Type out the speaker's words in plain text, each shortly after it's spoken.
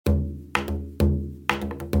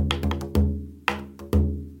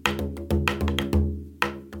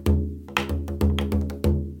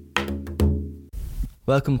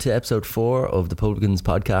Welcome to episode 4 of the Publicans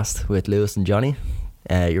podcast with Lewis and Johnny.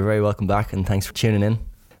 You're very welcome back, and thanks for tuning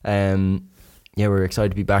in. We're excited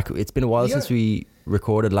to be back. It's been a while since we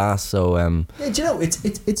recorded last, so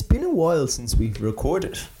it's been a while since we've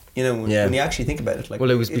recorded. You know, when you actually think about it, it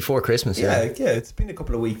was before Christmas. Yeah, it's been a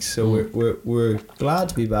couple of weeks, so we're glad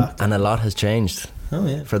to be back. And a lot has changed. Oh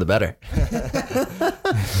yeah, for the better.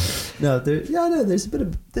 There's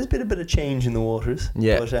been a bit of change in the waters.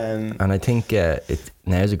 Yeah, but, and I think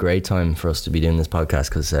now's a great time for us to be doing this podcast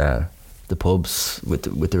because the pubs with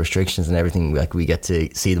the restrictions and everything, like, we get to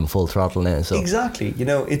see them full throttle now. So exactly, you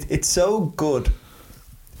know, it's so good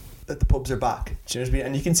that the pubs are back. Do you know what I mean?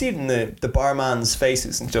 And you can see it in the barman's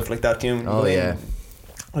faces and stuff like that. You know,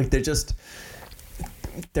 like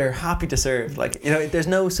they're happy to serve. Like, you know, there's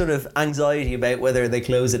no sort of anxiety about whether they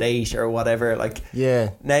close at 8 or whatever. Like,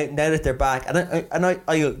 now that they're back, and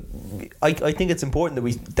I think it's important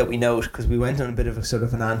that we note, because we went on a bit of a sort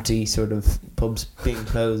of an anti sort of pubs being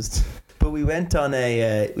closed, but we went on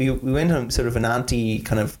we went on sort of an anti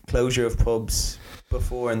kind of closure of pubs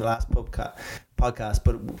before in the last podcast,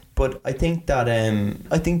 but I think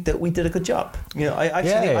that we did a good job. You know,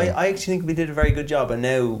 I actually think we did a very good job, and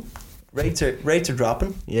now rates are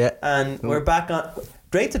dropping. Yeah, and we're back on.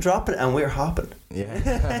 Rates are dropping, and we're hopping.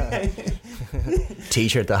 Yeah.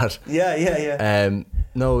 T-shirt that. Yeah.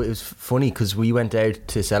 No, it was funny because we went out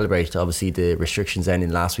to celebrate, obviously, the restrictions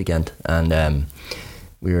ending last weekend, and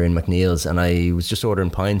we were in McNeil's, and I was just ordering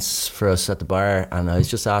pints for us at the bar, and I was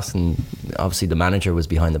just asking, obviously the manager was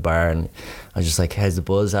behind the bar, and I was just like, how's the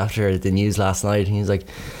buzz after the news last night? And he was like,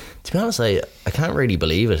 to be honest, I can't really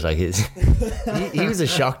believe it. Like, he was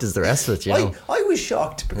as shocked as the rest of it, you know. I was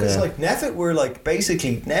shocked because like Neffet were like,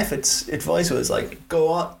 basically Neffet's advice was like,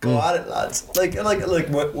 go at it, lads. Like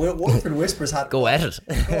Watford Whispers had go at it.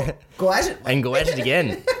 Go at it. And go at it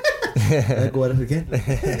again. Go at it again.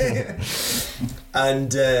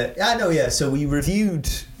 And so we reviewed,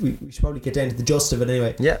 we should probably get down to the gist of it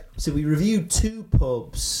anyway. Yeah. So we reviewed 2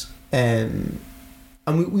 pubs, and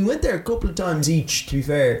we went there a couple of times each, to be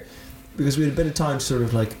fair, because we had a bit of time to sort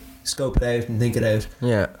of like scope it out and think it out.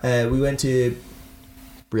 Yeah. We went to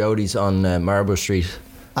Briody's on Marlborough Street,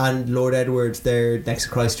 and Lord Edward's there next to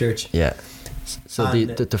Christchurch. Yeah. So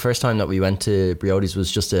the first time that we went to Briody's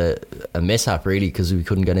was just a mishap, really, because we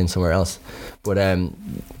couldn't get in somewhere else. But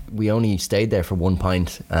we only stayed there for 1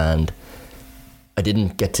 pint, and I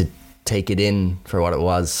didn't get to take it in for what it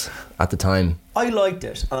was at the time. I liked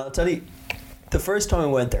it, and I'll tell you, the first time I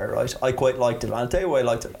went there, right, I quite liked it. And I'll tell you why I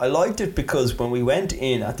liked it. I liked it because when we went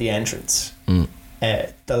in at the entrance, the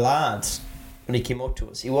lad, when he came up to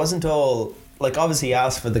us, he wasn't all like, obviously he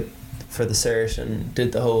asked for the cert and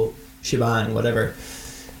did the whole shebang, whatever.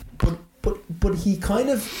 But he kind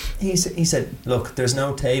of he said, look, there's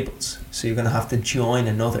no tables, so you're gonna have to join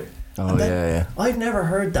another. Oh, yeah. I've never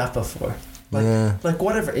heard that before. Like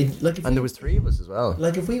whatever. And there was 3 of us as well.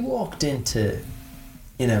 Like if we walked into,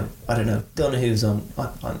 you know, I don't know, Donoghue's on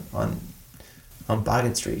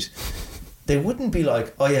Bagot Street, they wouldn't be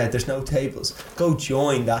like, oh yeah, there's no tables, go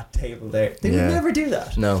join that table there. They would never do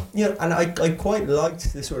that. No. You know, and I quite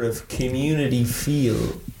liked the sort of community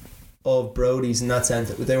feel of Brody's in that sense.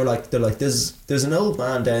 That they're like, there's an old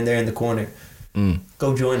man down there in the corner.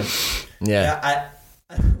 Go join him. Yeah.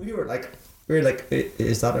 We were like,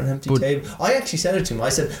 is that an empty table? I actually said it to him. I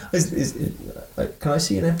said, can I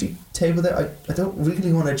see an empty table there? I don't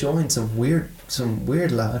really want to join some weird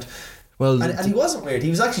lad. Well, and he wasn't weird. He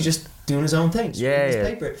was actually just doing his own thing. His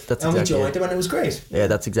paper. We joined him, and it was great. Yeah,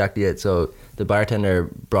 that's exactly it. So the bartender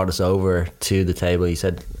brought us over to the table. He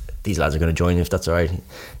said, these lads are going to join you, if that's all right.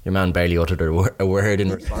 Your man barely uttered a word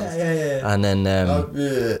in response. Yeah. And then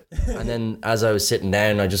and then as I was sitting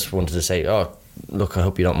down, I just wanted to say, oh, look, I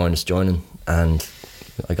hope you don't mind us joining. And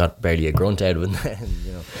I got barely a grunt out of it then,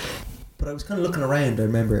 you know. But I was kind of looking around, I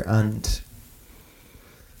remember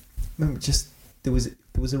just there was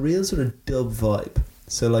a real sort of dub vibe.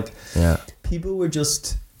 So like, people were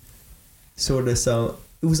just sort of, so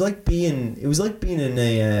it was like being in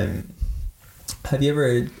a have you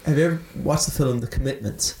ever watched the film The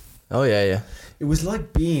Commitments? Oh yeah. It was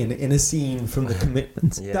like being in a scene from The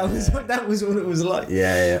Commitments. That was what it was like.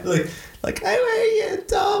 Yeah. Like, how are you,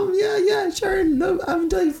 Tom? Yeah, sure. Look,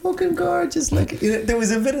 haven't I fucking gorgeous? Like, you know, there was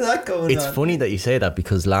a bit of that going on. It's funny that you say that,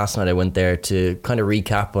 because last night I went there to kind of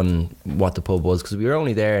recap on what the pub was, because we were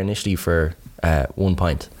only there initially for 1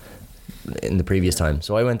 pint in the previous time.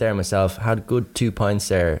 So I went there myself, had a good 2 pints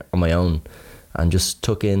there on my own, and just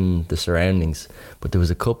took in the surroundings. But there was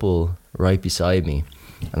a couple right beside me,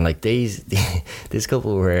 and like this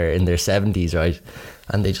couple were in their 70s, right,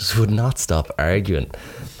 and they just would not stop arguing.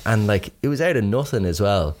 and like it was out of nothing as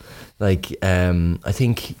well. Like I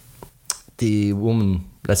think the woman,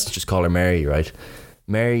 let's just call her Mary, right?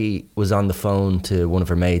 Mary was on the phone to one of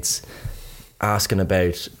her mates asking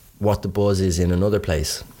about what the buzz is in another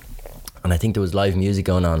place, and I think there was live music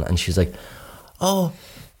going on, and she's like, oh,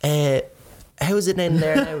 how's it in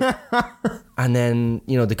there now? And then,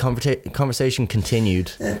 you know, the conversation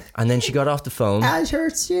continued, and then she got off the phone. Ash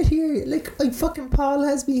hurts shit here. Like fucking Paul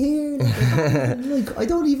has me here. Like I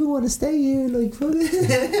don't even want to stay here. Like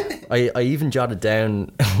I even jotted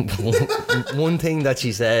down one thing that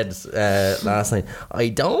she said last night. I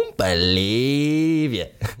don't believe you.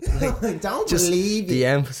 Like, I don't believe you. The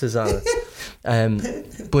emphasis on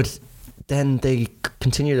it. But then they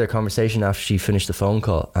continued their conversation after she finished the phone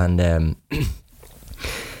call, and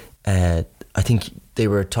I think they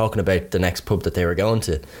were talking about the next pub that they were going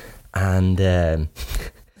to, and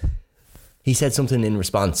he said something in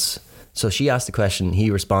response. So she asked the question,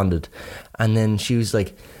 he responded, and then she was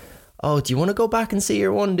like, oh, do you want to go back and see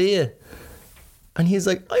her one, do you? And he's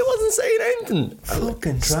like, I wasn't saying anything.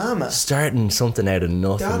 Fucking drama. Starting something out of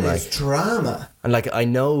nothing. That is drama. And like, I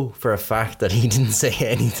know for a fact that he didn't say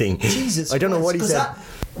anything. Jesus I don't know what he said.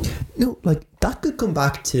 No, like that could come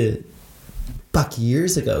back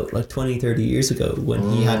years ago, like 20, 30 years ago,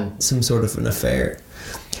 when he had some sort of an affair.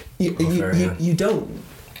 You don't.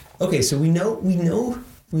 Okay, so we know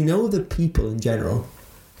that people in general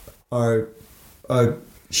are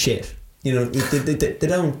shit. You know, they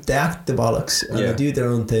act the bollocks and they do their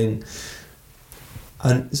own thing.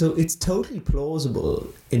 And so it's totally plausible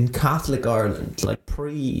in Catholic Ireland, like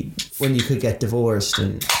when you could get divorced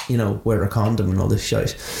and, you know, wear a condom and all this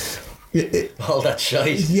shit. All that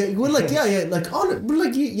shite. Yeah, well, like, like, on it, but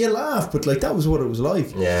like, you laugh, but like, that was what it was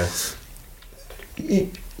like. Yeah.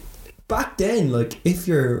 Back then, like, if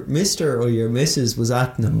your Mr. or your Mrs. was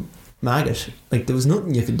acting a maggot, like, there was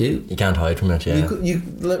nothing you could do. You can't hide from it, yeah. You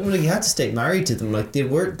had to stay married to them. Like,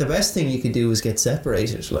 the best thing you could do was get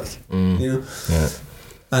separated, like, you know. Yeah.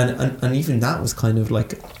 And even that was kind of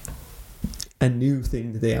like a new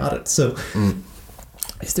thing that they added. So,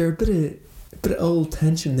 is there a bit of old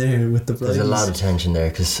tension there with the brothers? There's a lot of tension there,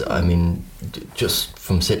 because I mean, just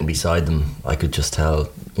from sitting beside them, I could just tell,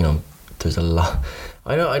 you know, there's a lot.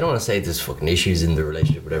 I don't want to say there's fucking issues in the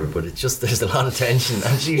relationship, or whatever, but it's just, there's a lot of tension,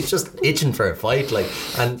 and she was just itching for a fight, like,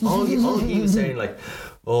 and all he was saying, like,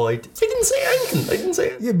 oh, I didn't say anything.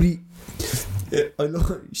 Yeah, but I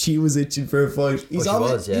know she was itching for a fight.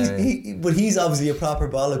 But he's obviously a proper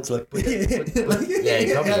bollocks, like. Yeah,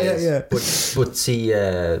 he probably is. Yeah. But see,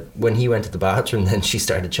 when he went to the bathroom, then she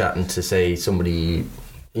started chatting to say somebody,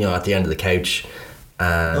 you know, at the end of the couch,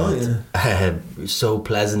 and so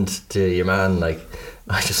pleasant to your man. Like,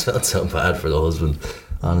 I just felt so bad for the husband,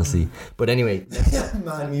 honestly. But anyway,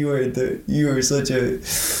 man, you were such a.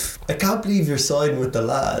 I can't believe you're siding with the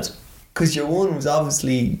lad, because your one was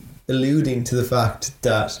obviously alluding to the fact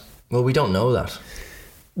that, well, we don't know that.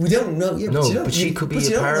 We don't know. Yeah, but she could be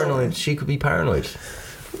paranoid. She could be paranoid.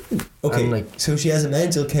 Okay, like, so she has a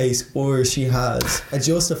mental case, or she has a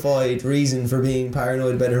justified reason for being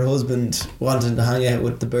paranoid about her husband wanting to hang out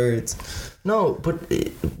with the birds. No, but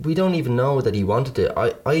we don't even know that he wanted it.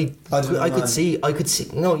 I could see.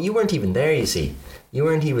 No, you weren't even there. You see, you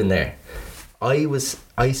weren't even there.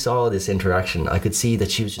 I saw this interaction. I could see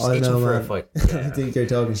that she was just itching for a fight. Yeah. I think you're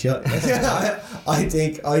talking shit. I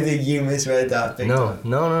think you misread that.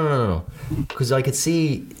 No. Because I could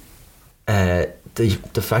see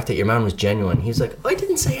the fact that your man was genuine. He was like, I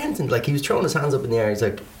didn't say anything. Like, he was throwing his hands up in the air. He's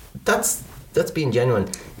like, that's being genuine.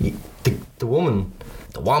 The woman.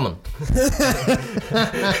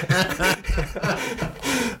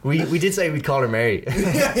 We did say we'd call her Mary.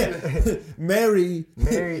 Mary,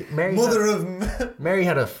 mother of Mary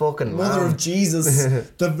had a fucking mother of Jesus,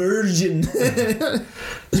 the Virgin.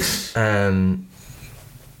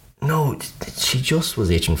 No, she just was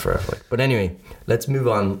itching for a fight. But anyway, let's move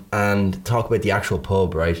on and talk about the actual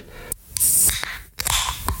pub, right?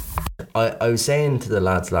 I was saying to the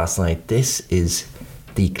lads last night, this is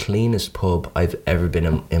the cleanest pub I've ever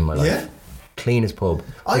been in my life. Yeah? Cleanest pub.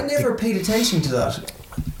 I never paid attention to that.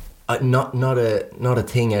 Not a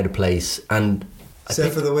thing out of place, and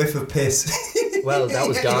except for the whiff of piss. Well, that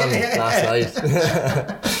was gone last night.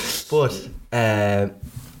 But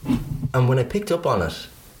and when I picked up on it,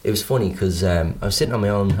 it was funny, because I was sitting on my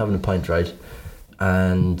own having a pint, right,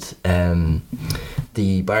 and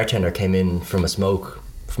the bartender came in from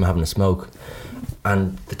having a smoke,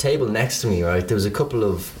 and the table next to me, right, there was a couple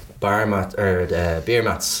of beer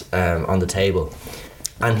mats on the table,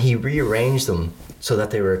 and he rearranged them so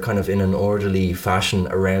that they were kind of in an orderly fashion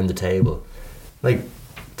around the table. Like,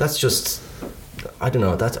 that's just I don't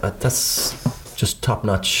know. That's just top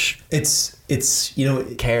notch. It's you know,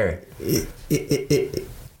 care.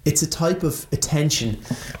 It's a type of attention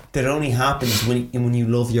that only happens when you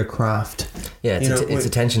love your craft. Yeah, it's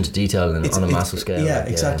attention to detail on a massive scale. Yeah,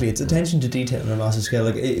 exactly. It's attention to detail on a massive scale.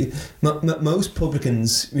 Like most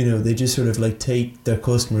publicans, you know, they just sort of like take their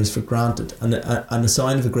customers for granted, and a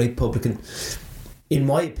sign of a great publican, in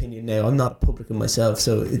my opinion. Now, I'm not a publican myself,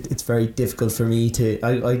 so it's very difficult for me to.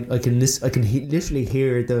 I can literally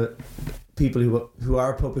hear the people who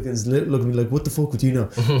are publicans look at me like, what the fuck would you know?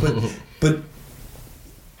 but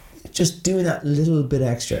just doing that little bit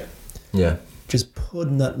extra. Yeah. Just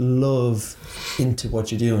putting that love into what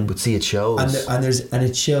you're doing. But see, it shows. And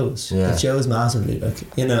it shows. Yeah. It shows massively. Like,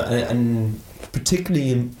 you know, and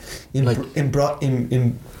particularly in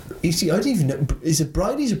you see, I don't even know, is it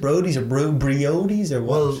Bridy's or Brody's or Briodys or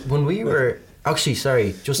what? Well, when we were actually,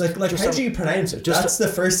 sorry, just how do you pronounce it? That's the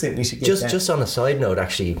first thing we should get just on a side note,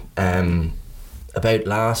 actually, about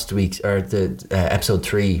last week's or the episode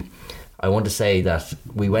 3, I want to say that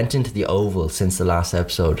we went into the Oval since the last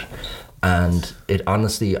episode, and it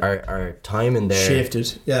honestly, our time in there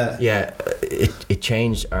shifted. Yeah, it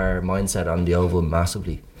changed our mindset on the Oval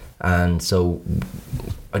massively. And so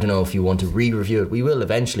I don't know if you want to re-review it. We will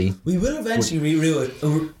eventually re-review it.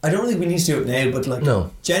 I don't think we need to do it now, but like,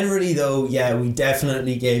 no. Generally though, yeah, we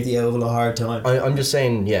definitely gave the Oval a hard time. I'm just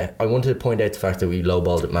saying, yeah, I want to point out the fact that we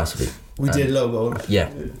lowballed it massively. We did lowball it.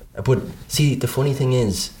 Yeah. But see, the funny thing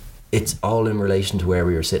is, it's all in relation to where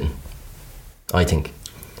we were sitting, I think.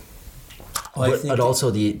 And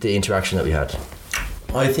also the interaction that we had.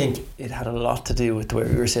 I think it had a lot to do with where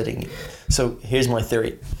we were sitting. So here's my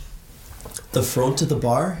theory. The front of the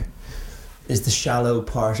bar is the shallow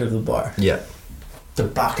part of the bar. Yeah. The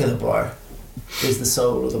back of the bar is the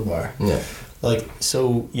soul of the bar. Yeah. Like,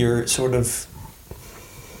 so you're sort of,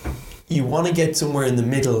 you want to get somewhere in the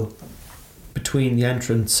middle between the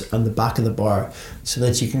entrance and the back of the bar so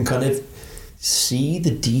that you can kind of see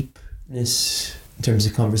the deepness in terms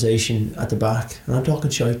of conversation at the back. And I'm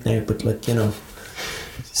talking shite now, but like, you know,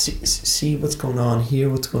 see what's going on, hear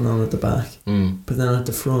what's going on at the back. But then at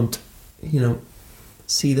the front, you know,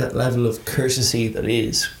 see that level of courtesy that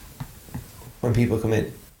is when people come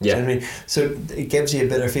in. Yeah. You know what I mean? So it gives you a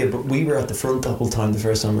better feel. But we were at the front the whole time the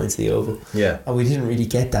first time I went to the Oval. Yeah. And we didn't really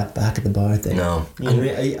get that back at the bar thing. No. You know what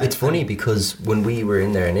I mean? It's funny because when we were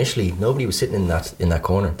in there initially, nobody was sitting in that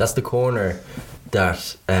corner. That's the corner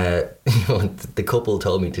that you know, the couple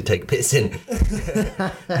told me to take a piss in.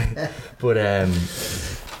 But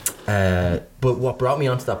what brought me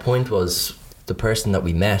onto that point was the person that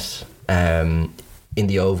we met in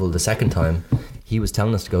the Oval the second time. He was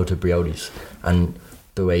telling us to go to Briody's, and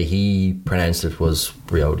the way he pronounced it was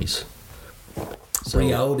Briody's. So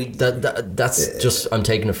Briody. That's just, I'm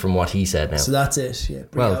taking it from what he said now. So that's it, yeah.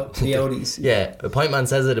 Briody's. Yeah, a pint man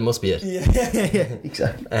says it must be it. Yeah,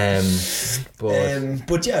 exactly.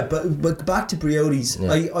 But back to Briody's,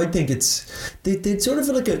 yeah. I think it's they sort of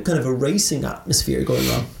like a kind of a racing atmosphere going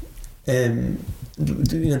on.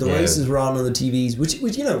 You know, the races were on the TVs, which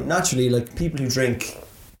you know, naturally, like, people who drink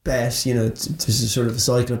bet, you know, there's a sort of a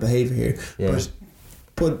cycle of behaviour here. Yeah.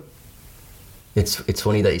 But it's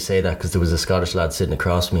funny that you say that, because there was a Scottish lad sitting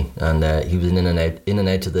across me, and he was in and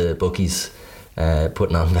out to the bookies,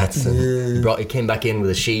 putting on bets, and he came back in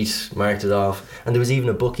with a sheet, marked it off, and there was even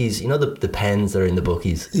a bookies, you know, the pens that are in the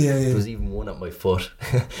bookies. Yeah. There was even one at my foot.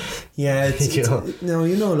 Yeah, like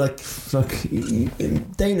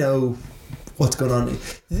they know what's going on.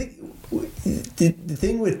 The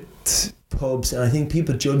thing with pubs, and I think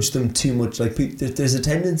people judge them too much. Like, there's a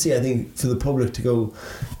tendency, I think, for the public to go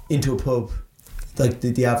into a pub, like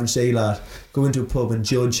the average day lad, go into a pub and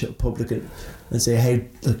judge a publican and say, hey,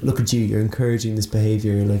 look at you, you're encouraging this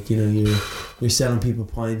behaviour, like, you know, you're selling people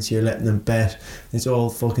pints, you're letting them bet, it's all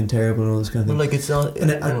fucking terrible and all this kind of thing. Well, like, it's not,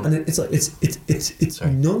 and it's like it's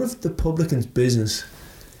none of the publicans' business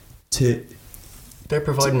to. They're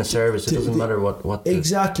providing a service. It doesn't matter what the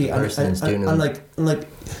exactly person is doing. And like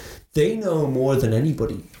they know more than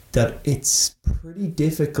anybody that it's pretty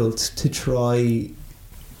difficult to try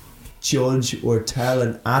judge or tell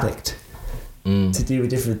an addict to do a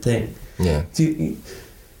different thing. Yeah.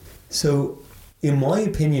 So, in my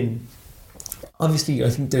opinion, obviously, I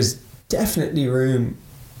think there's definitely room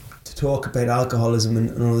to talk about alcoholism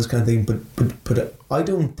and all this kind of thing, but I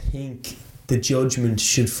don't think the judgment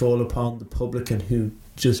should fall upon the publican who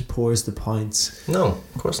just pours the pints. No,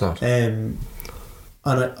 of course not. And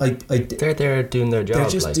they're doing their job. They're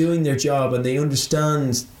just doing their job, and they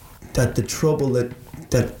understand that the trouble that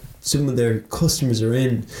some of their customers are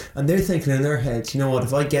in, and they're thinking in their heads, you know what,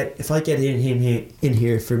 if I get in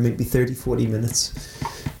here for maybe 30-40 minutes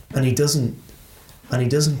and he doesn't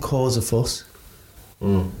cause a fuss,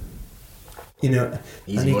 you know,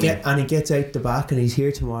 and he gets out the back and he's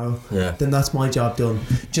here tomorrow, then that's my job done.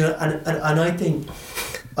 Do you know? And I think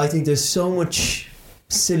there's so much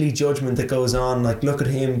silly judgment that goes on, like, look at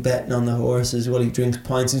him betting on the horses while he drinks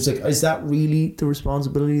pints. It's like, is that really the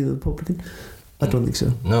responsibility of the publican? I don't think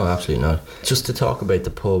so. No, absolutely not. Just to talk about the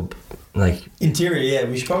pub, like interior,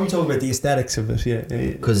 we should probably talk about the aesthetics of it,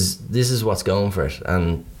 because this is what's going for it.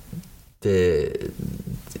 And in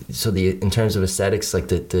terms of aesthetics, like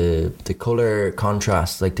the colour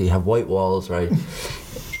contrast, like they have white walls, right,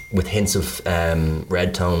 with hints of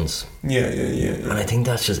red tones. Yeah. And I think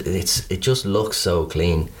that's just it just looks so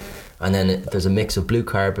clean. And then there's a mix of blue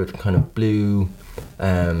carpet, kind of blue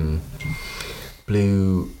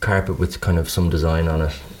carpet with kind of some design on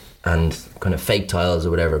it, and kind of fake tiles or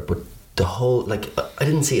whatever. But the whole, like, I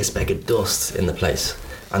didn't see a speck of dust in the place,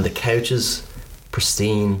 and the couches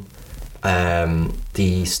pristine.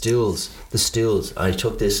 The stools. I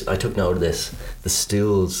took note of this. The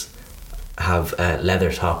stools have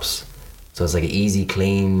leather tops, so it's like an easy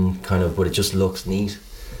clean kind of, but it just looks neat.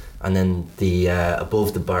 And then the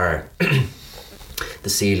above the bar, the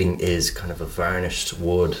ceiling is kind of a varnished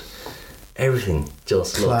wood. Everything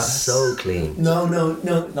just looks so clean. No.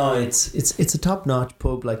 It's a top notch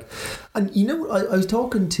pub, like, and you know, I was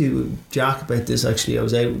talking to Jack about this actually. I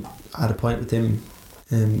was out at a pint with him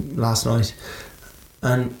last night,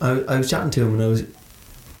 and I was chatting to him, and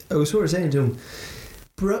I was sort of saying to him,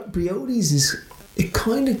 Briody's it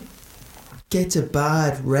kind of gets a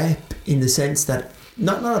bad rep in the sense that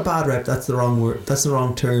not a bad rep. That's the wrong word. That's the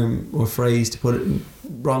wrong term or phrase to put it.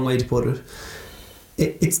 Wrong way to put it.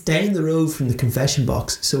 It's down the road from the confession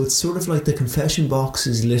box, so it's sort of like the confession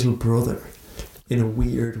box's little brother, in a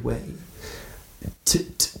weird way, to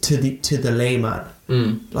the layman.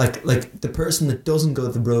 Like the person that doesn't go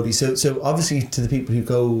to the Brody. So obviously to the people who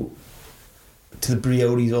go to the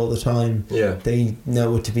Briodys all the time, they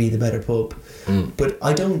know it to be the better pub. But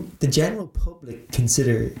the general public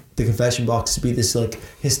consider the confession box to be this like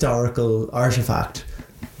historical artifact,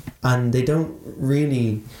 and they don't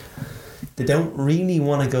really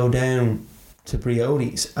want to go down to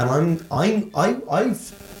Briody's. And I'm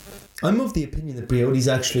of the opinion that Briody's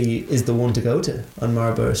actually is the one to go to on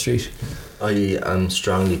Marlborough Street. I am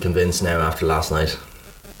strongly convinced now after last night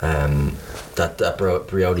that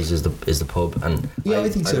Briody's is the pub, and I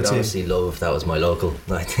think so I would too. Obviously love if that was my local.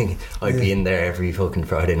 I think I'd be in there every fucking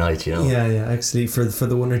Friday night, you know. Yeah, actually for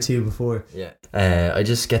the one or two before. I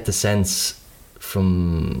just get the sense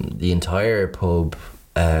from the entire pub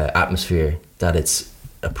atmosphere that it's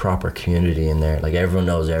a proper community in there. Like, everyone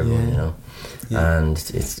knows everyone, you know. And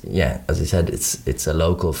it's as I said, it's a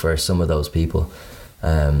local for some of those people.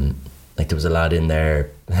 Like, there was a lad in there.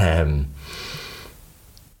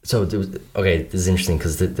 So there was, this is interesting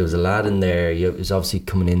because there was a lad in there. He was obviously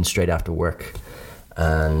coming in straight after work,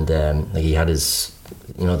 and like, he had his,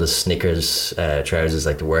 you know, the Snickers trousers,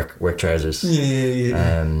 like the work trousers. He's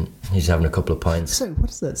having a couple of pints. Sorry, what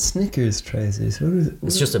is that? Snickers trousers? What is it?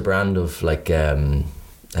 It's just a brand of like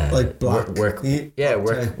like black work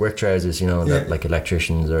trousers, you know, that like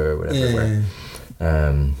electricians or whatever wear.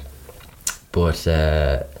 But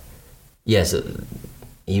so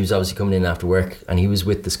he was obviously coming in after work, and he was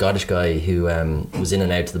with the Scottish guy who was in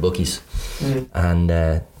and out to the bookies. And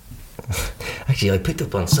actually, I picked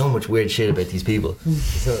up on so much weird shit about these people.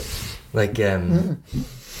 So, like,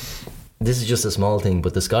 this is just a small thing,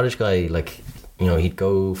 but the Scottish guy, like, you know, he'd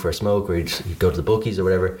go for a smoke, or he'd go to the bookies or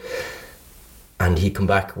whatever, and he'd come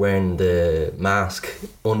back wearing the mask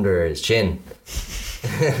under his chin.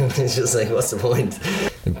 It's just like, what's the point?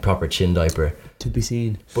 A proper chin diaper to be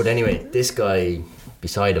seen. But anyway, this guy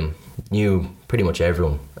beside him knew pretty much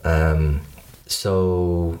everyone.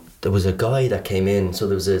 So there was a guy that came in. So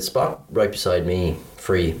there was a spot right beside me,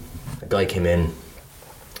 free. A guy came in,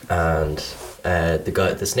 and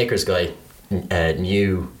the Snickers guy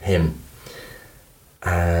knew him.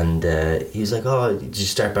 And he was like, "Oh, did you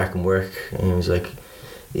start back in work?" And he was like,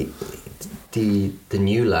 the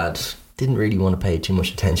new lad didn't really want to pay too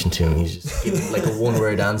much attention to him. He's just giving like a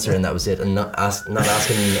one-word answer, and that was it, and not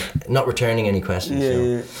returning any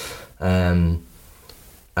questions.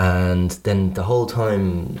 And then the whole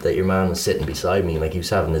time that your man was sitting beside me, like, he was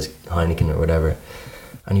having his Heineken or whatever,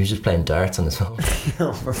 and he was just playing darts on his phone.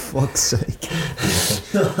 Oh, for fuck's sake.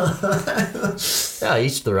 Yeah,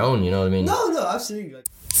 each their own, you know what I mean? No, absolutely. Like,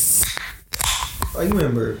 I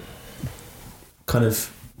remember kind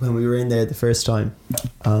of when we were in there the first time,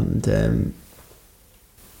 and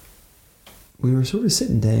we were sort of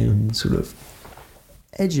sitting down, sort of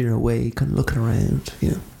edging our way, kind of looking around,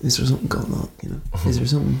 you know, is there something going on, you know, is there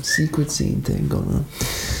some secret scene thing going on?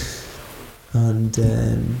 And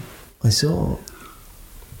I saw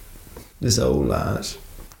this old lad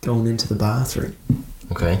going into the bathroom.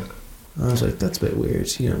 Okay. And I was like, that's a bit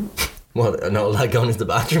weird, you know. What, an old lad going into the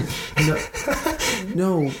bathroom?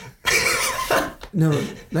 No,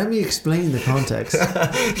 let me explain the context.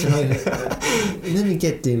 Let me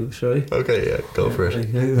get to it, right? Okay, yeah, go for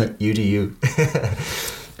it. Like, you do you.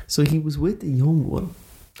 so he was with a young one.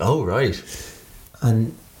 Oh, right.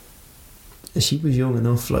 And she was young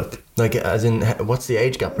enough, like as in, what's the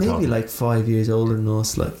age gap we're maybe talking? like 5 years older than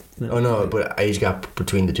us, like, you know, Oh no, like, but age gap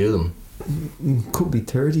between the two of them. could be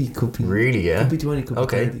 30, could be Really, yeah. could be 20, could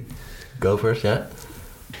Okay. be 30. Go for it, yeah.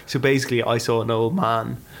 So basically, I saw an old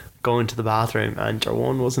man go into the bathroom, and your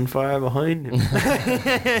one wasn't far behind him.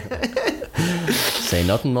 Say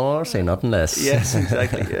nothing more, say nothing less. Yes,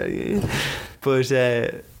 exactly. Yeah. But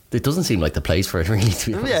it doesn't seem like the place for it, really,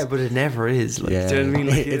 to be honest. yeah, but it never is. Like, Yeah. do you know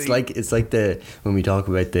what I mean? it's like the when we talk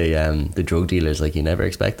about the drug dealers, like you never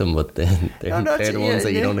expect them, but they're the ones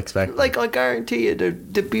that you don't expect. Like, I guarantee you,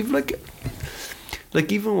 the people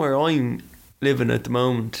like even where I'm living at the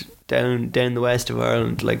moment, down the west of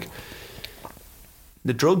Ireland, like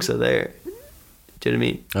the drugs are there. Do you know what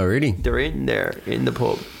I mean? Oh, really? They're in there in the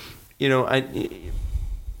pub, you know. And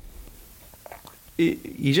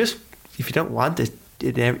you just, if you don't want it,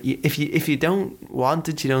 if you don't want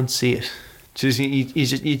it, you don't see it. Just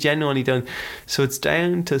you genuinely don't. So it's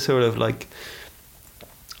down to sort of like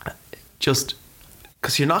just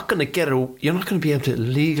because you're not going to be able to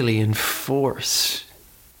legally enforce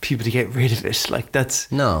people to get rid of it. Like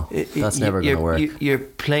that's never going to work. You're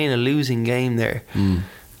playing a losing game there.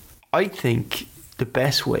 I think the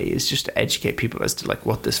best way is just to educate people as to like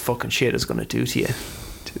what this fucking shit is going to do to you.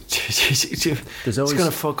 It's going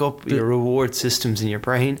to fuck up your reward systems in your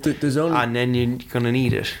brain, and then you're going to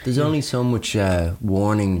need it. There's only so much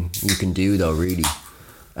warning you can do, though, really,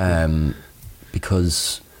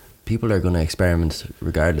 because people are going to experiment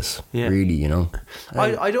regardless. Yeah. Really, you know.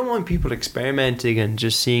 I don't want people experimenting and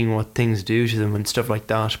just seeing what things do to them and stuff like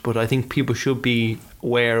that. But I think people should be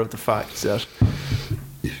aware of the fact that,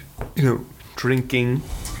 you know, drinking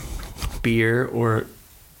beer or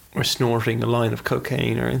snorting a line of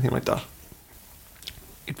cocaine or anything like that,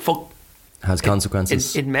 has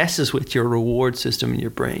consequences. It messes with your reward system in your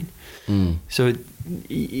brain. So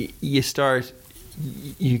you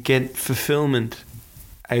get fulfillment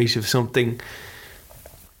out of something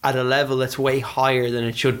at a level that's way higher than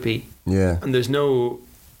it should be. Yeah. And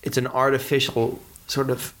it's an artificial sort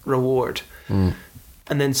of reward. And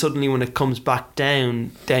then suddenly when it comes back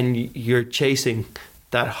down, then you're chasing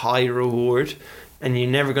that high reward, and you're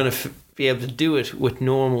never going to be able to do it with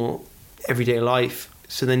normal everyday life.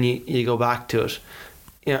 So then you go back to it.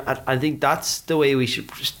 You know, I think that's the way we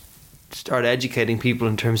should start educating people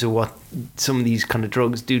in terms of what some of these kind of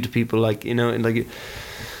drugs do to people. Like, you know, and like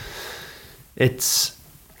it's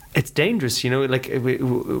dangerous. You know, like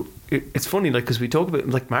it's funny, like because we talk about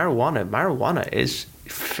like marijuana. Marijuana is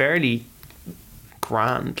fairly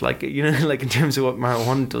grand, like, you know, like in terms of what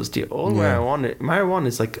marijuana does to you. Marijuana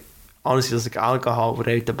is like, honestly, it's like alcohol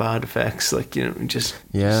without the bad effects. Like, you know, it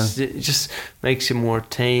just makes you more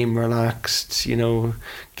tame, relaxed, you know,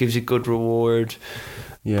 gives you good reward.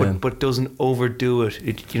 Yeah. But doesn't overdo it.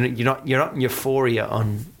 You know, you're not in euphoria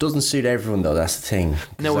on. Doesn't suit everyone though. That's the thing.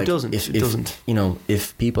 No, like, it doesn't. It doesn't. You know,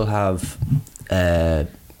 if people have kind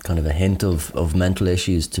of a hint of mental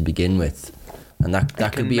issues to begin with, and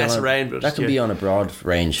that could be be on a broad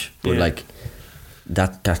range, but like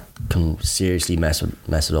that can seriously mess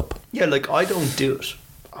it up. Yeah, like I don't do it.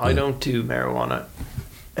 I don't do marijuana.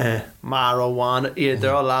 Marijuana. Yeah,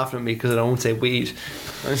 they're all laughing at me because I don't say weed.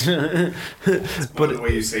 But the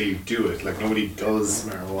way you say you do it, like nobody does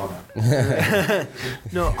marijuana.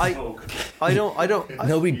 No, I don't.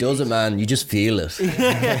 Nobody does it, man. You just feel it.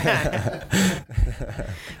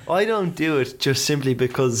 I don't do it just simply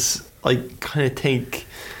because I kind of think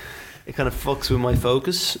it kind of fucks with my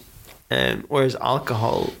focus. Whereas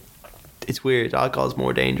alcohol, it's weird. Alcohol is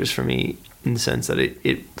more dangerous for me in the sense that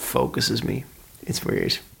it focuses me. It's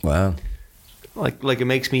weird. Wow. Like it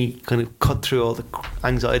makes me kind of cut through all the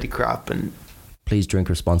anxiety crap and. Please drink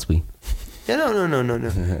responsibly. Yeah, no. No, I'm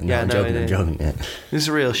joking. Yeah. This is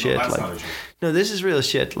real shit. That's like, not a joke. no, this is real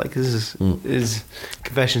shit. Like this is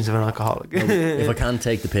Confessions of an Alcoholic. If I can't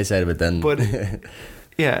take the piss out of it, then. But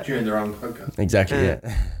yeah, You're in the wrong podcast. Exactly.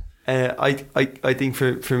 Yeah. I think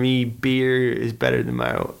for me, beer is better than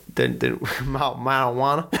marijuana.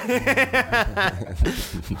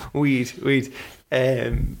 Weed.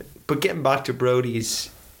 But getting back to Brody's,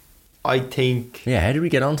 I think... Yeah, how did we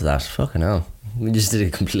get onto that? Fucking hell. We just did a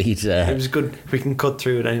complete... It was good. We can cut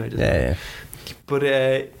through it anyway. Yeah. But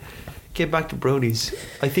get back to Brody's.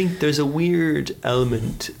 I think there's a weird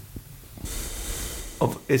element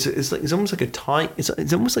of... It's almost like a time...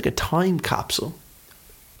 It's almost like a time capsule.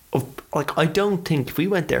 Of like, I don't think if we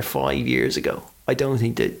went there 5 years ago, I don't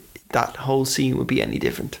think that whole scene would be any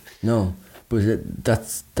different. No, but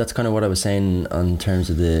that's kind of what I was saying in terms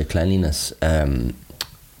of the cleanliness. You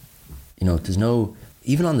know, there's no,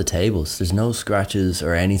 even on the tables, there's no scratches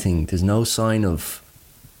or anything. There's no sign of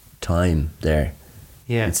time there.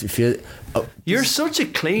 Yeah. You're such a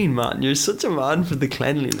clean man. You're such a man for the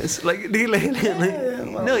cleanliness.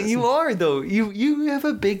 No, you are though. You have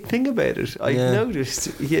a big thing about it. I've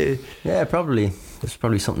noticed. Yeah. Yeah, probably. There's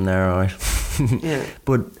probably something there, alright. Yeah.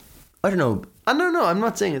 But I don't know. I don't know. I'm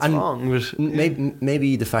not saying it's wrong, but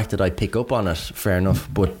maybe the fact that I pick up on it, fair enough.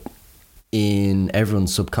 But in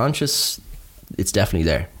everyone's subconscious, it's definitely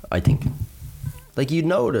there, I think. Like, you'd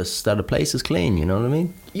notice that a place is clean, you know what I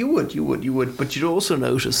mean? You would. But you'd also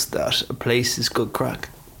notice that a place is good crack.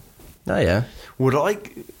 Oh, yeah.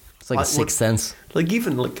 It's like a sixth sense. Like,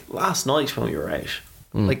 even like last night when we were out,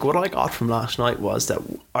 like what I got from last night was that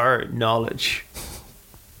our knowledge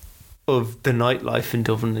of the nightlife in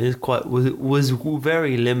Dublin was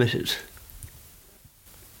very limited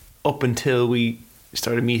up until we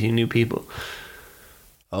started meeting new people.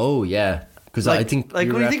 Oh, yeah. Because I think...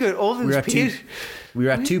 Like, when you think about all those we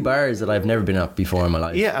were at two bars that I've never been at before in my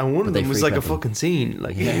life. Yeah, and one of them was like a fucking scene.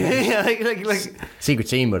 Like, yeah, like secret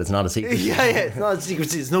scene, but it's not a secret. Yeah, it's not a secret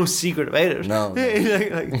scene. There's no secret about it. No.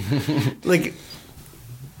 like,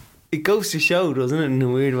 it goes to show, doesn't it, in a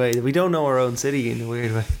weird way, that we don't know our own city in a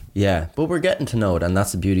weird way. Yeah, but we're getting to know it, and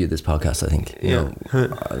that's the beauty of this podcast, I think. You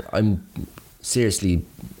know, I'm seriously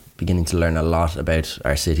beginning to learn a lot about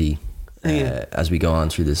our city as we go on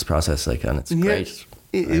through this process, like, and it's great.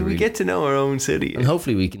 We get to know our own city, and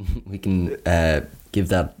hopefully we can give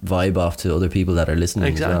that vibe off to other people that are listening.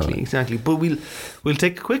 Exactly. But we'll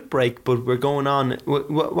take a quick break. But we're going on.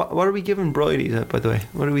 What are we giving Briody, by the way?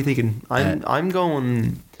 What are we thinking? I'm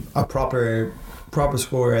going a proper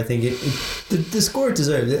score. I think the score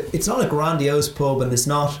deserves it. It's not a grandiose pub, and it's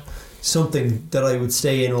not something that I would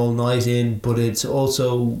stay in all night in. But it's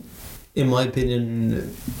also, in my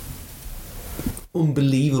opinion,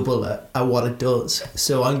 unbelievable at what it does.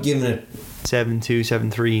 So I'm giving it 7.2,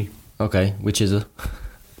 7.3. Okay, which is it?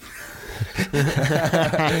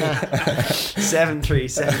 7.3.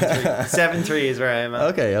 7.3 is where I am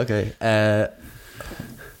at. Okay.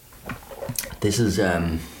 This is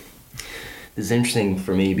interesting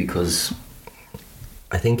for me because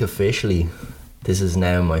I think officially this is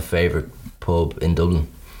now my favourite pub in Dublin.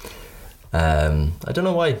 I don't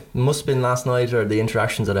know why. It must have been last night or the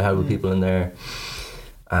interactions that I had with people in there,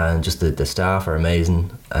 and just the staff are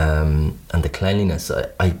amazing, and the cleanliness.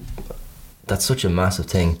 I that's such a massive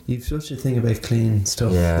thing. You've such a thing about clean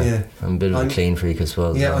stuff. Yeah. I'm a bit of a clean freak as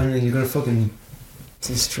well. Yeah, I mean, you're gonna fucking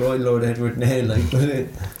destroy Lord Edward now, like.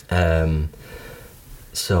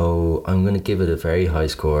 So I'm gonna give it a very high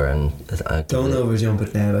score, and don't overjump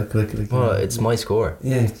it now. Like. Well, it's my score.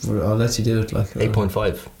 Yeah, I'll let you do it. Like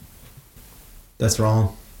 8.5. That's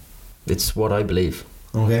wrong. It's what I believe.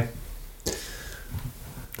 Okay.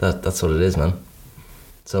 That's what it is, man.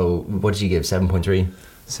 So what did you give? 7.3.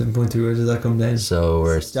 7.2. Where does that come down? So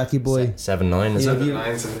we're Jackie boy. 7.9. Is it?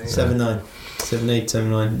 7.9. 7.8.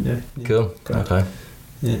 7.9. Yeah. Cool. Okay.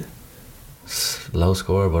 Yeah. Low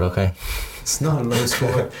score, but okay. It's not a low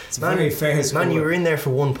score. It's a very fair score. Man, you were in there for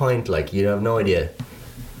 1 point. Like, you have no idea.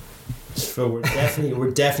 So we're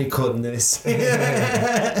definitely cutting this.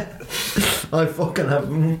 I fucking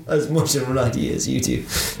have as much of an idea as you do.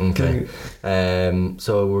 Okay.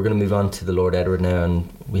 So we're going to move on to the Lord Edward now, and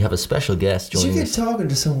we have a special guest joining us. Did you get talking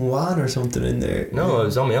to someone or something in there? No, I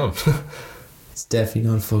was on my own. It's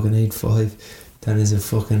definitely not fucking 8.5. That is a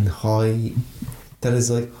fucking high. That is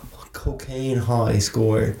like cocaine high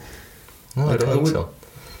score. No, like, I don't think so.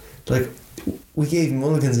 Like, we gave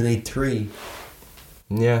Mulligans an 8-3.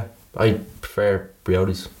 Yeah, I prefer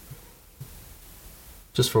Briody's.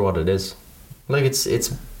 Just for what it is. Like, it's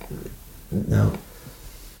No.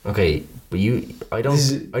 Okay, but I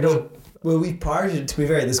don't. Well, we parted, to be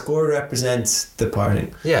fair. The score represents the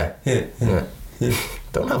parting. Yeah. Yeah.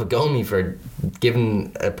 Don't have a go at me for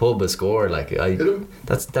giving a pub a score. Like,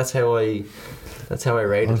 that's how I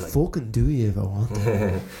rate it. I'll like. fucking do you if I want.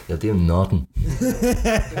 You'll do nothing.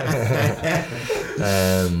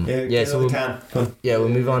 We'll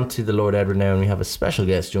move on to the Lord Edward now, and we have a special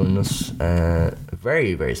guest joining us. A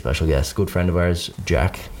very, very special guest, good friend of ours,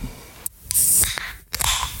 Jack.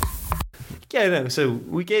 Yeah, no. So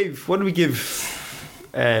we gave. What did we give?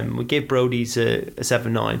 We gave Brody's a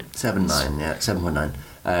 7.9. 7.9, yeah,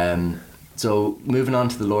 7.9. So moving on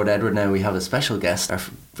to the Lord Edward now, we have a special guest, our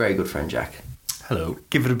very good friend Jack. Hello.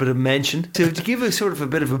 Give it a bit of mention. So to give a sort of a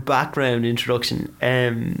bit of a background introduction,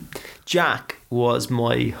 Jack was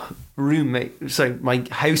my my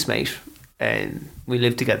housemate, and we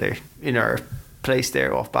lived together in our place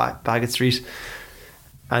there off Bagot Street,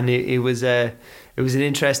 and it was an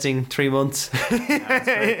interesting 3 months.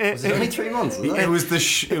 Was it only 3 months? It was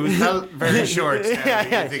felt very short.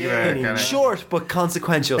 Short but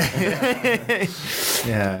consequential.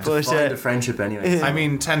 Yeah. But the friendship anyway. I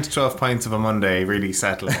mean, 10 to 12 pints of a Monday really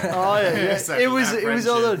settled. Oh yeah. It was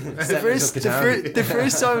all done. The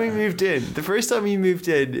first time we moved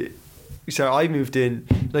in. Sorry, I moved in.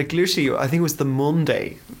 Like literally, I think it was the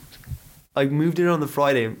Monday. I moved in on the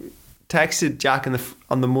Friday. Texted Jack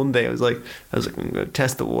on the Monday. I was like, I'm gonna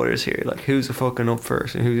test the waters here. Like, who's fucking up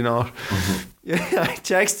first and who's not? Mm-hmm. Yeah, I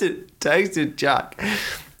texted Jack.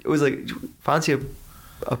 It was like, fancy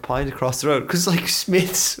a pint across the road, because like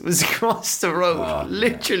Smith's was across the road,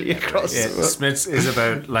 literally across the road. Smith's is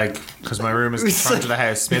about because my room is in front of the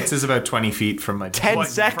house. Smith's is about 20 feet from my 10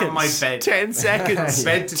 seconds from my bed. 10 seconds.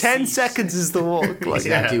 Bed to 10 seconds is the walk. Like,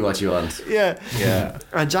 exactly what you want. Yeah.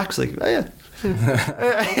 And Jack's like, oh yeah.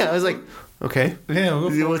 I was like, okay, yeah,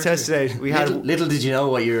 we'll test it out. We had little did you know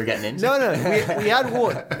what you were getting into. No, we had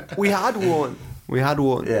one.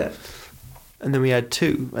 Yeah. And then we had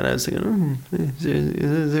two, and I was thinking,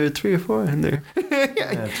 is there 3 or 4 in there?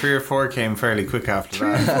 3 or 4 came fairly quick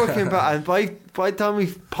after that. 3 or 4 came back, and by the time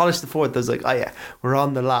we polished the 4th, I was like, oh yeah, we're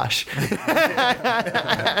on the lash.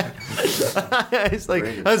 I was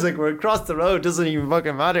like, we're across the road, doesn't even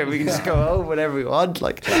fucking matter. We can just go home whenever we want.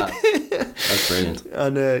 Like, that's brilliant.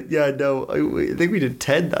 And I think we did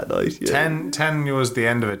 10 that night. Yeah. 10 was the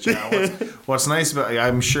end of it. Yeah. What's nice about,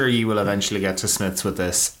 I'm sure you will eventually get to Smith's with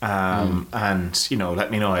this, and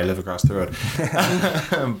let me know. I live across the road.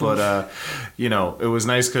 But it was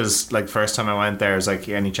nice because like first time I went there, it was like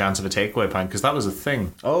any chance of a takeaway pint, because that was a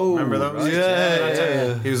thing. Oh, remember that? Right.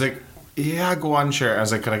 Yeah. He was like, yeah, go on, sure. I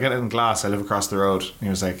was like, could I get it in glass? I live across the road. And he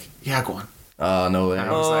was like, yeah, go on. Oh, no way. And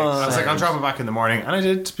I was like, I'll drop it back in the morning. And I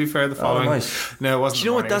did, to be fair, the following. Nice. No, it wasn't. Do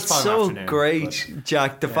you know what? That's so great,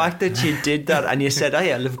 Jack. The fact that you did that and you said, oh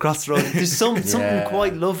yeah, I live across the road. There's something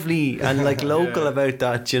quite lovely and like local about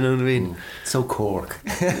that. Do you know what I mean? So Cork.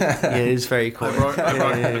 Yeah, it is very Cork. I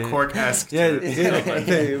brought the Cork-esque.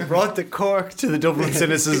 They brought the Cork to the Dublin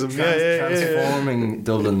cynicism. Transforming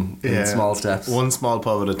Dublin in small steps. One small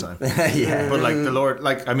pub at a time. Yeah. But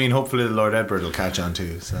like hopefully the Lord Edward will catch on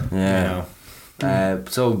too. So,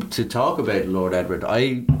 so to talk about Lord Edward,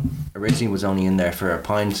 I originally was only in there for a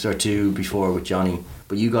pint or two before with Johnny,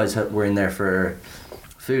 but you guys were in there for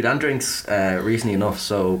food and drinks recently enough,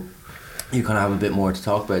 so you kind of have a bit more to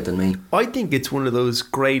talk about than me. I think it's one of those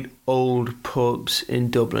great old pubs in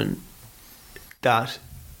Dublin that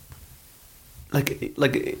like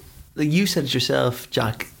you said it yourself,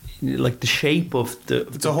 Jack, like the shape of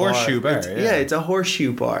it's a horseshoe bar. It's a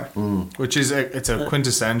horseshoe bar, which is it's a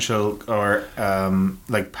quintessential or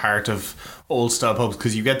like part of old style pubs,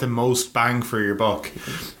 because you get the most bang for your buck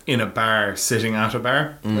in a bar sitting at a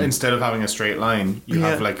bar. Instead of having a straight line, you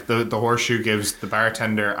have like the horseshoe gives the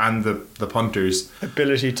bartender and the punters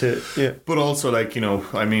ability to but also like I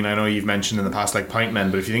know you've mentioned in the past like pint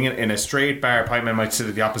men, but if you think in a straight bar, pint men might sit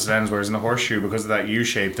at the opposite ends, whereas in a horseshoe, because of that U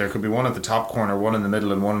shape, there could be one at the top corner, one in the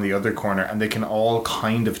middle, and one in the other corner, and they can all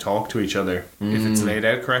kind of talk to each other if it's laid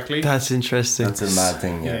out correctly. That's interesting. That's a mad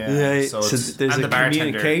thing. So there's a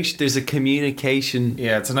communication. There's a communication.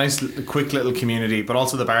 Yeah, it's a nice quick little community, but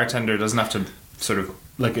also the bartender doesn't have to sort of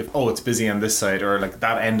like if it's busy on this side, or like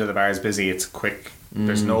that end of the bar is busy, it's quick.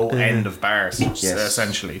 There's no end of bars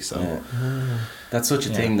essentially. So that's such a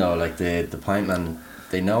thing though. Like the pint men,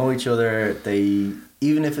 they know each other. They,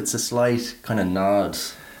 even if it's a slight kind of nod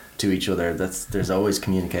to each other, there's always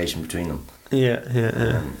communication between them.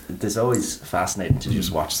 It's always fascinating to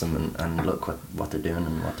just watch them and look what they're doing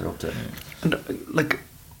and what they're up to. And like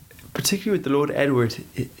particularly with the Lord Edward,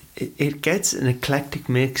 it gets an eclectic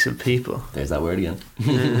mix of people. There's that word again.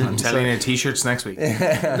 I'm telling you, t-shirts next week.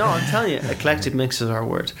 No, I'm telling you, eclectic mix is our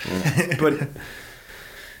word. But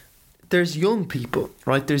there's young people,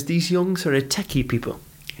 right? There's these young sort of techie people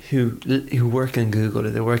who work in Google or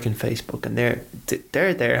they work in Facebook, and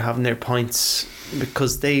they're there having their pints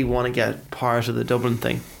because they want to get part of the Dublin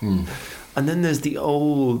thing. And then there's the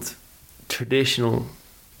old traditional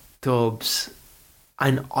dubs.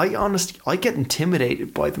 And I honestly, I get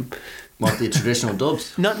intimidated by them What, the traditional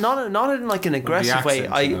dubs? Not in like an aggressive way.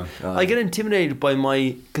 I get intimidated by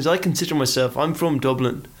because I consider myself, I'm from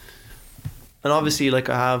Dublin, and obviously like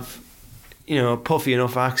I have, a puffy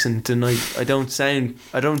enough accent, and I don't sound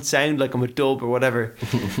like I'm a dub or whatever,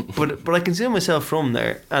 but I consider myself from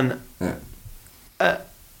there, and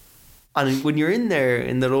and when you're in there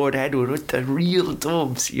in the Lord Edward with the real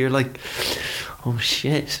dubs, you're like, oh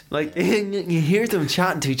shit! Like you hear them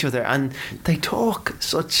chatting to each other, and they talk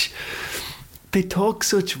such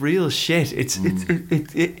real shit.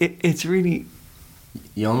 It's really.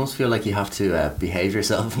 You almost feel like you have to behave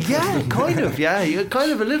yourself. Yeah, kind of. Yeah, you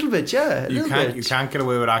kind of a little bit. Yeah, you can't get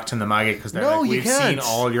away with acting the maggot because they're like, we've seen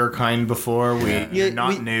all your kind before. You're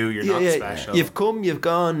not new. You're not special. You've come, you've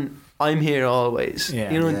gone. I'm here always. Yeah.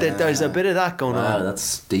 There's a bit of that going on. Wow,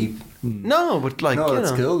 that's deep. No, but like, no, it's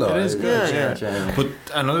cool though. It is good. Yeah. But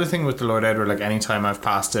another thing with the Lord Edward, like anytime I've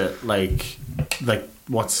passed it, like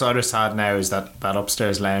what's sort of sad now is that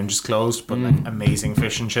upstairs lounge is closed, but like amazing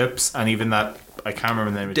fish and chips, and even that, I can't remember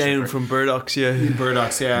the name of it. Down from Burdock's,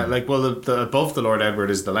 yeah. Like, well, the above the Lord Edward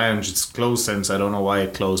is the lounge. It's closed since. I don't know why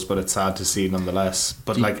it closed, but it's sad to see nonetheless.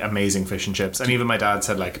 But like amazing fish and chips, and even my dad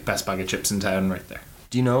said like best bag of chips in town right there.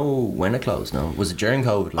 Do you know when it closed? No, was it during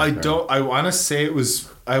COVID? I want to say it was.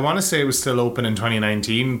 I want to say it was still open in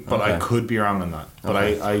 2019, but I could be wrong on that. But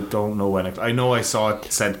I don't know when. I know I saw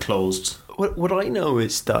it said closed. What I know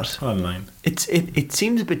is that online it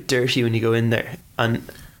seems a bit dirty when you go in there, and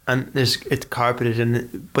it's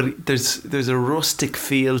carpeted, but there's a rustic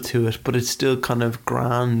feel to it, but it's still kind of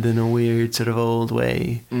grand in a weird sort of old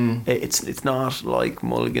way. It's not like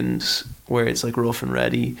Mulligan's where it's like rough and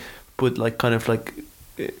ready, but like kind of like.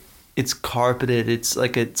 It's carpeted. It's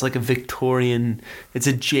like a Victorian. It's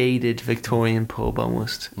a jaded Victorian pub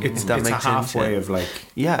almost. It's a halfway of like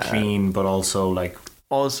clean, but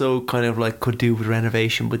also kind of like could do with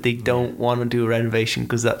renovation, but they don't want to do a renovation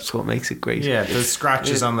because that's what makes it great. Yeah, the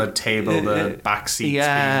scratches on the table, the back seats being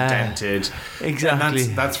dented. Exactly.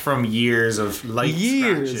 And that's from years of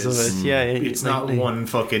scratches. Of it. Yeah, it's not one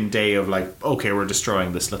fucking day of like, okay, we're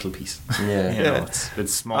destroying this little piece. Yeah,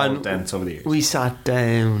 it's small dents over the years. We sat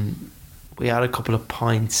down. We had a couple of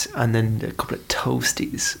pints and then a couple of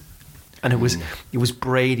toasties, and it was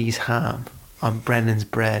Brady's ham on Brennan's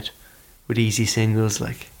bread with easy singles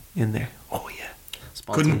like in there. Oh yeah.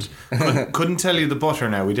 Couldn't tell you the butter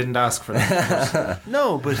now. We didn't ask for that.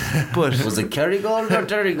 No, but was it Kerrygold or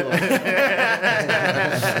Terrygold?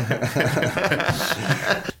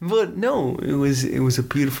 But no, it was a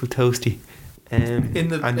beautiful toasty. And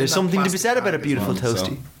there's something to be said about a beautiful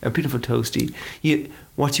toasty. A beautiful toasty.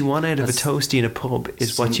 What you want out of a toasty in a pub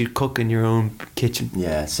is what you cook in your own kitchen.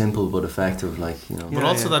 Yeah, simple but effective, But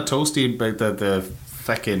also that toasty, the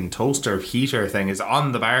fucking toaster heater thing is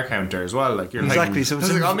on the bar counter as well. Like you're exactly. So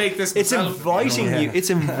I'll make this. It's myself. inviting you. It's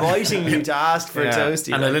inviting you to ask for a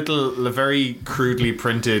toasty, and a very crudely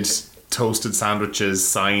printed toasted sandwiches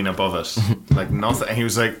sign above it, like nothing. And he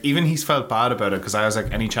was like, even he's felt bad about it because I was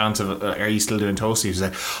like, any chance of are you still doing toasty? He was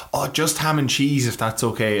like, oh, just ham and cheese if that's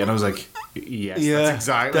okay. And I was like, yes,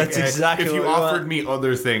 that's exactly. If you offered me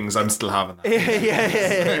other things, I'm still having that.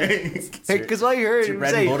 Yeah. Because I heard him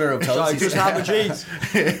say, just ham and cheese,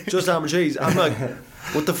 just ham and cheese. I'm like,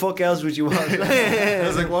 what the fuck else would you want? I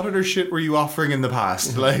was like, what other shit were you offering in the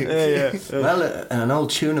past? Like, well, an old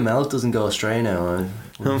tuna melt doesn't go astray now.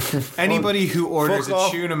 Anybody who orders a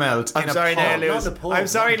tuna melt in a pub. I'm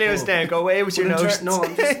sorry, Lewis. Now go away with your nose. No,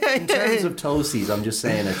 in terms of toasties, I'm just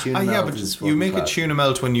saying a tuna melt. But is you make a tuna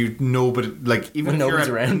melt when you know, but like even when if nobody's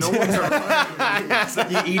around. No one's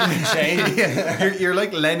around. You eat them in chain. You're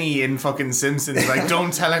like Lenny in fucking Simpsons. Like,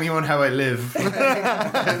 don't tell anyone how I live.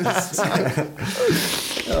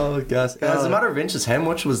 Oh god! As a matter of interest, how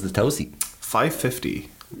much was the toasty? $5.50.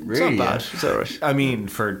 Really? It's not bad. It's alright. I mean,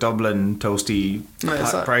 for Dublin toasty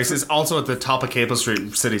prices, also at the top of Capel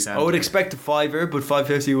Street City Centre. I would expect a $5, but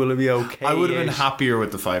 $5.50 will be okay. I would have been happier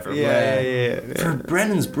with the $5. Yeah. For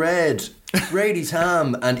Brennan's bread, Brady's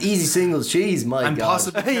ham, and easy singles cheese. My and god!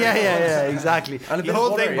 Possibly, yeah, exactly. And the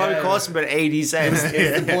whole thing probably cost about 80 cents.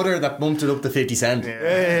 It's the butter that bumped it up to 50 cents.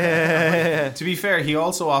 To be fair, he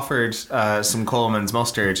also offered some Coleman's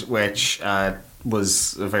mustard, which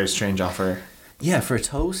was a very strange offer. Yeah, for a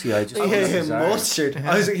toasty, I just mustard.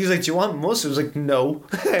 He was like, "Do you want mustard?" I was like, "No."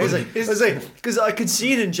 I was like, because I could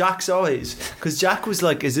see it in Jack's eyes. Because Jack was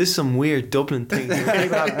like, "Is this some weird Dublin thing? They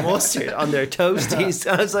have mustard on their toasties?"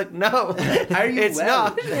 And I was like, "No, it's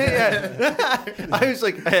not." Yeah. I was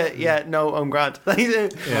like, "Yeah, no, I'm grand."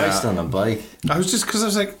 Christ on a bike. I was just because I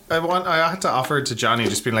was like, I had to offer it to Johnny,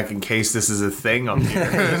 just being like, in case this is a thing up here.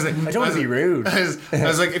 I don't want to be rude. I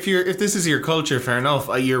was like, if this is your culture, fair enough.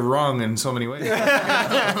 You're wrong in so many ways.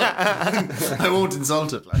 I won't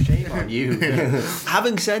insult it. Like. Shame on you.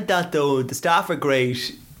 Having said that, though, the staff are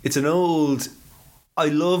great. It's an old. I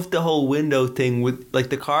love the whole window thing with like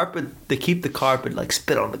the carpet. They keep the carpet like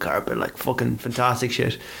spit on the carpet, like fucking fantastic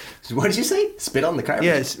shit. What did you say? Spit on the carpet?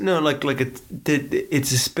 Yes, no, like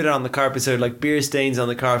it's a spit on the carpet, so like beer stains on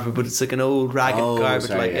the carpet, but it's like an old ragged carpet.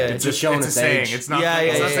 Sorry, like It's just showing it's its a saying. age. It's not. Yeah,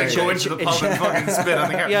 it's yeah, not yeah, saying yeah. go into the pub and fucking spit on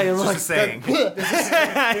the carpet. Yeah, you're it's like just a saying.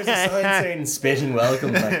 There's a sign saying spitting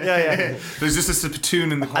welcome. Like. yeah. There's just a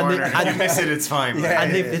spittoon in the corner. And you miss it, it's fine. Yeah,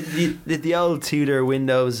 and the old Tudor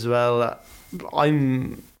windows as well.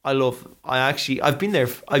 I've been there.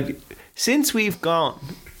 Since we've gone.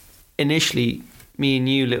 Initially, me and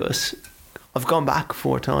you, Lewis, I've gone back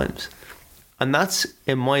 4 times, and that's,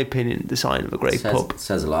 in my opinion, the sign of a great pub.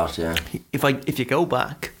 Says a lot, yeah. If you go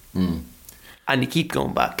back, and you keep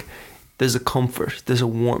going back, there's a comfort, there's a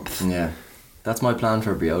warmth. Yeah. That's my plan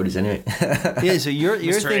for Briodi's anyway. Yeah, so your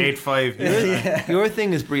Mr. thing, 8-5. your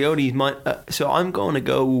thing is Briodi's. So I'm going to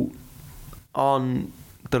go on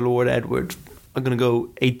the Lord Edward. I'm going to go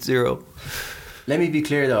 8-0. Let me be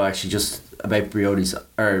clear though, actually, just about Briodi's.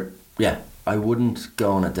 I wouldn't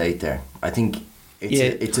go on a date there. I think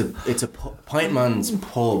it's a pint man's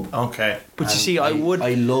pub. Okay. But you see, I would.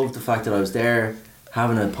 I love the fact that I was there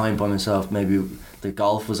having a pint by myself. Maybe the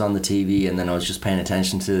golf was on the TV, and then I was just paying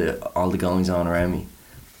attention to all the goings on around me.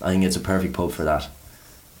 I think it's a perfect pub for that.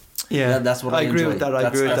 Yeah, that's what I agree enjoy. with that. I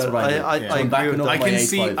agree with that. I agree with that.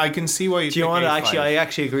 I can see why you. Do you want to actually? I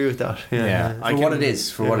actually agree with that. Yeah. For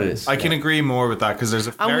what it is. I can agree more with that because there's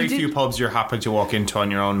very few pubs you're happy to walk into on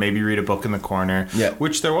your own. Maybe read a book in the corner. Yeah.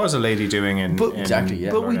 Which there was a lady doing in. Exactly.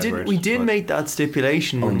 Yeah. But we did make that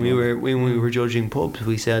stipulation when we were judging pubs.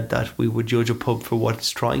 We said that we would judge a pub for what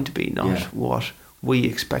it's trying to be, not what we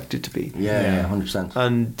expect it to be. Yeah, 100%.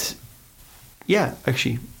 And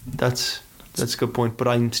actually, that's a good point. But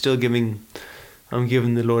I'm giving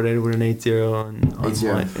the Lord Edward an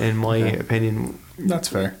 8-0 in my opinion. That's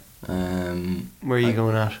fair. Where are you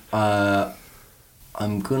going at?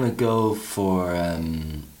 I'm gonna go for a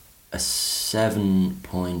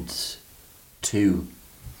 7.2.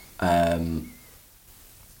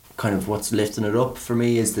 Kind of what's lifting it up for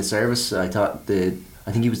me is the service. I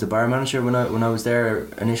think he was the bar manager when I was there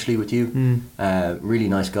initially with you. Really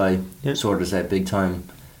nice guy. Yep. Sorted us out big time,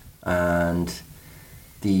 and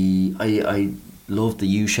I love the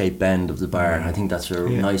U-shaped bend of the bar. I think that's a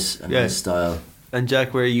nice style. And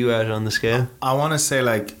Jack, where are you at on the scale? I want to say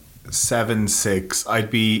like 7-6.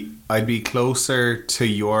 I'd be closer to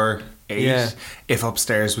your 8 if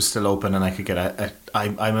upstairs was still open and I could get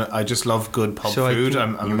I just love good pub food. You're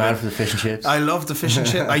mad for the fish and chips. I love the fish and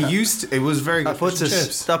chips. It was very good fish and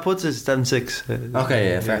chips. That puts us 7-6. Okay,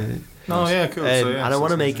 yeah, fair. Oh yeah, cool. And I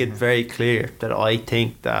want to make it very clear that I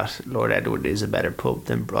think that Lord Edward is a better pub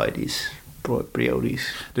than Bridy's.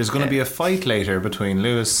 There's going to be a fight later between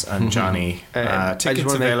Lewis and Johnny.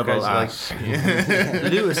 Tickets available at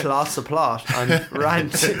Lewis lost the plot and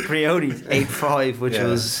ranked Briodi's 8-5, which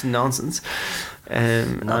was nonsense.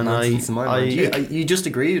 You just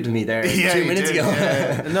agreed with me there 2 minutes ago.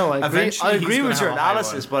 No, I agree with your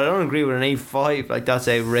analysis, but I don't agree with an 8-5. Like, that's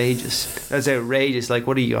outrageous. Like,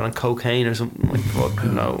 what are you on cocaine or something? Like, fuck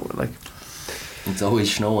no. Like, it's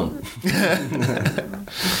always snowing.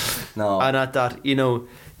 No. And at that,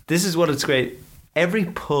 this is what it's great. Every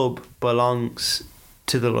pub belongs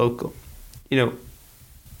to the local. You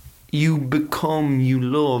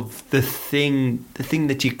love the thing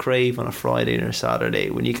that you crave on a Friday or a Saturday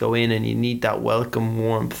when you go in and you need that welcome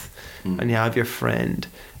warmth and you have your friend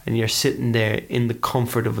and you're sitting there in the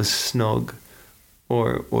comfort of a snug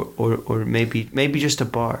or maybe just a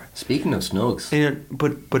bar. Speaking of snugs.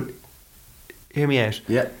 But hear me out.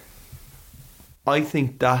 Yeah. I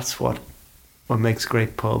think that's what makes a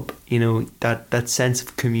great pub. That sense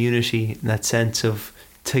of community and that sense of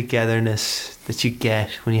togetherness that you get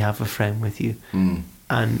when you have a friend with you. And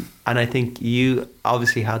I think you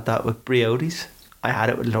obviously had that with Briodi's. I had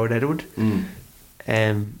it with Lord Edward.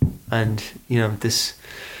 And this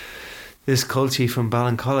this culty from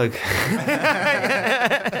Ballincollig.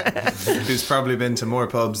 Who's probably been to more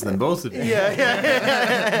pubs than both of you.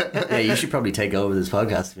 Yeah, you should probably take over this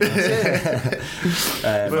podcast. To be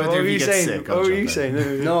honest. What were you saying? What were you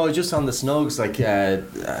saying? No, just on the snugs, like it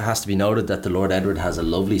has to be noted that the Lord Edward has a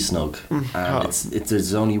lovely snug, and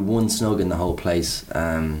there's only one snug in the whole place.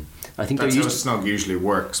 I think that's how a snug usually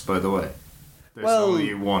works, by the way. There's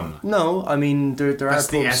only one. No, I mean there are That's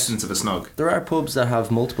pubs, the essence of a snug. There are pubs that have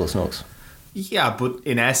multiple snugs. Yeah, but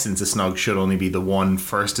in essence, a snug should only be the one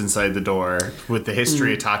first inside the door with the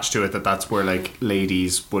history attached to it. That's where like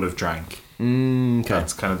ladies would have drank. Okay.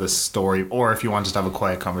 That's kind of the story. Or if you wanted to have a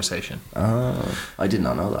quiet conversation. I did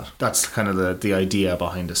not know that. That's kind of the idea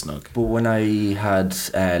behind a snug. But when I had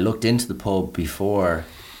looked into the pub before,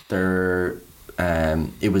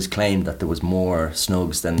 it was claimed that there was more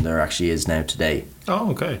snugs than there actually is now today.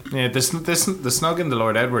 Oh, okay. Yeah, the snug in the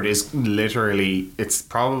Lord Edward is literally, it's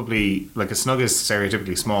probably, like a snug is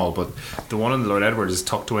stereotypically small, but the one in the Lord Edward is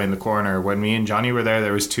tucked away in the corner. When me and Johnny were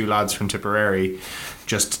there was two lads from Tipperary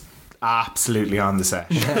just absolutely on the set.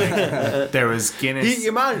 Like, there was Guinness.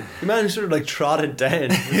 Your man sort of like trotted down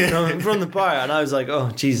from the bar, and I was like, oh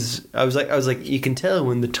Jesus! I was like, you can tell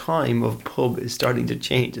when the time of pub is starting to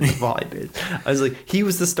change and the vibe is. I was like, he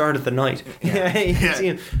was the start of the night. Yeah, you can see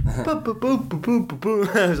him. I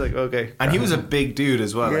was like, okay. And he was a big dude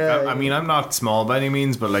as well. Like, I mean, I'm not small by any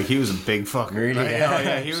means, but like he was a big fucker. Really? Like,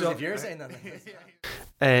 yeah. He was. So if you're saying that.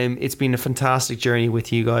 It's been a fantastic journey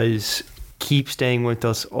with you guys. Keep staying with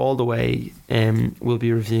us all the way. We'll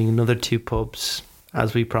be reviewing another 2 pubs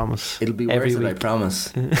as we promise. It'll be worth it, I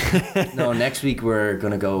promise. No, next week we're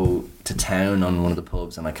gonna go to town on one of the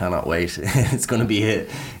pubs, and I cannot wait. It's gonna be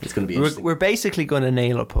interesting. We're basically going to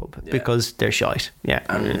nail a pub because they're shite. Yeah,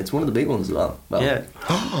 and it's one of the big ones as well. Yeah,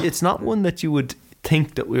 it's not one that you would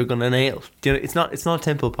think that we're going to nail. You know, it's not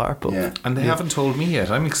Temple Park pub. Yeah. And they haven't told me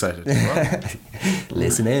yet. I'm excited.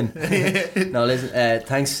 Listen in. No, listen.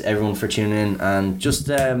 Thanks everyone for tuning in, and just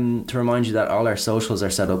to remind you that all our socials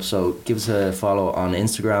are set up. So give us a follow on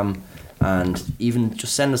Instagram, and even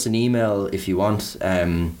just send us an email if you want.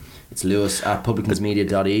 It's Lewis at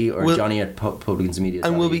publicansmedia.e or Johnny at publicansmedia.e.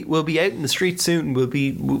 And we'll be out in the street soon.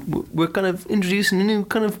 We're kind of introducing a new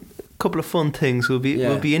kind of couple of fun things. We'll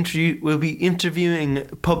be interviewing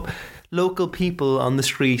local people on the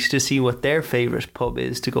street to see what their favourite pub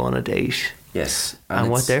is to go on a date. Yes, and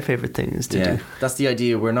what their favourite thing is to do. That's the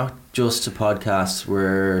idea. We're not just a podcast.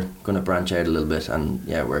 We're going to branch out a little bit, and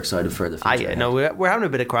we're excited for the future. We're having a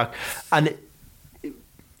bit of crack, and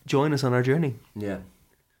join us on our journey. Yeah,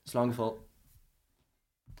 slán go fóill.